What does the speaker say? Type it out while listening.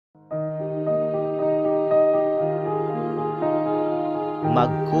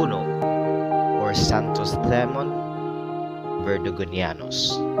Mangkono or Xanthostemon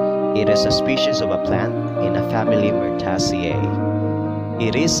Verdugonianus. It is a species of a plant in a family Myrtaceae.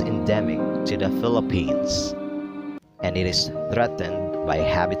 It is endemic to the Philippines and it is threatened by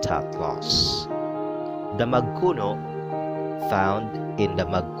habitat loss. The Mangkono found in the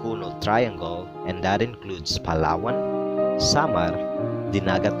Mangkono Triangle, and that includes Palawan, Samar,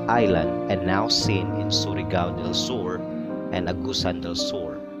 Dinagat Island, and now seen in Surigao del Sur and Agusan del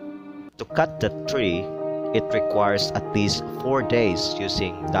Sur. To cut the tree, it requires at least 4 days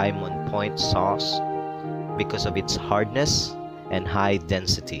using diamond point saws because of its hardness and high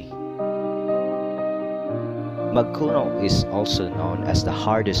density. Mangkono is also known as the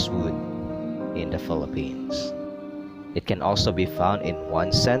hardest wood in the Philippines. It can also be found in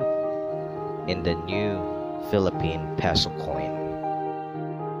 1 cent in the new Philippine peso coin.